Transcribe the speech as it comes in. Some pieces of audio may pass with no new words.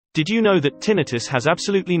Did you know that tinnitus has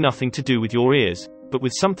absolutely nothing to do with your ears, but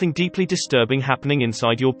with something deeply disturbing happening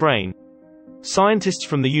inside your brain? Scientists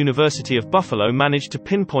from the University of Buffalo managed to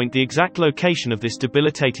pinpoint the exact location of this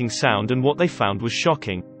debilitating sound, and what they found was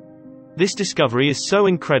shocking. This discovery is so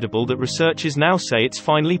incredible that researchers now say it's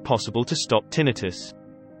finally possible to stop tinnitus.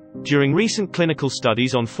 During recent clinical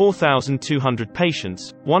studies on 4,200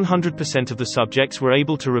 patients, 100% of the subjects were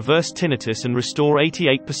able to reverse tinnitus and restore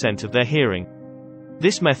 88% of their hearing.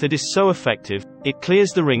 This method is so effective, it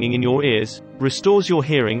clears the ringing in your ears, restores your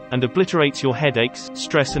hearing, and obliterates your headaches,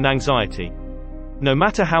 stress and anxiety. No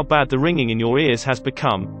matter how bad the ringing in your ears has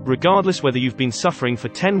become, regardless whether you've been suffering for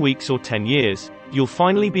 10 weeks or 10 years, you'll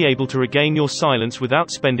finally be able to regain your silence without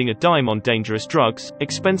spending a dime on dangerous drugs,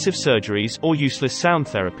 expensive surgeries, or useless sound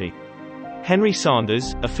therapy. Henry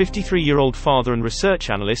Sanders, a 53-year-old father and research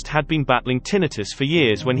analyst, had been battling tinnitus for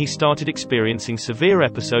years when he started experiencing severe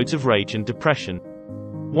episodes of rage and depression.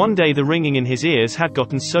 One day the ringing in his ears had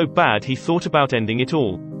gotten so bad he thought about ending it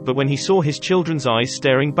all, but when he saw his children's eyes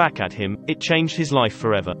staring back at him, it changed his life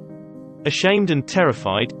forever. Ashamed and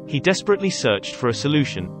terrified, he desperately searched for a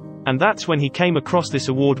solution. And that's when he came across this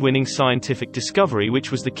award-winning scientific discovery,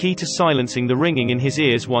 which was the key to silencing the ringing in his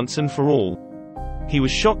ears once and for all. He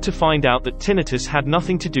was shocked to find out that tinnitus had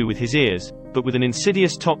nothing to do with his ears, but with an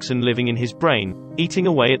insidious toxin living in his brain, eating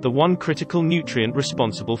away at the one critical nutrient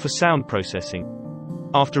responsible for sound processing.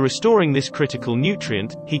 After restoring this critical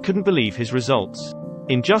nutrient, he couldn't believe his results.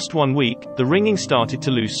 In just 1 week, the ringing started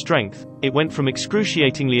to lose strength. It went from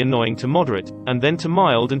excruciatingly annoying to moderate, and then to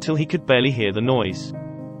mild until he could barely hear the noise.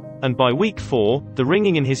 And by week 4, the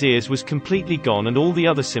ringing in his ears was completely gone, and all the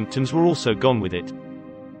other symptoms were also gone with it.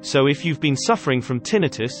 So if you've been suffering from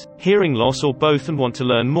tinnitus, hearing loss, or both and want to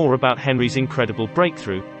learn more about Henry's incredible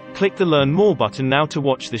breakthrough, click the Learn More button now to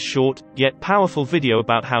watch this short, yet powerful video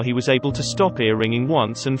about how he was able to stop ear ringing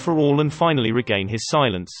once and for all and finally regain his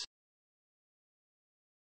silence.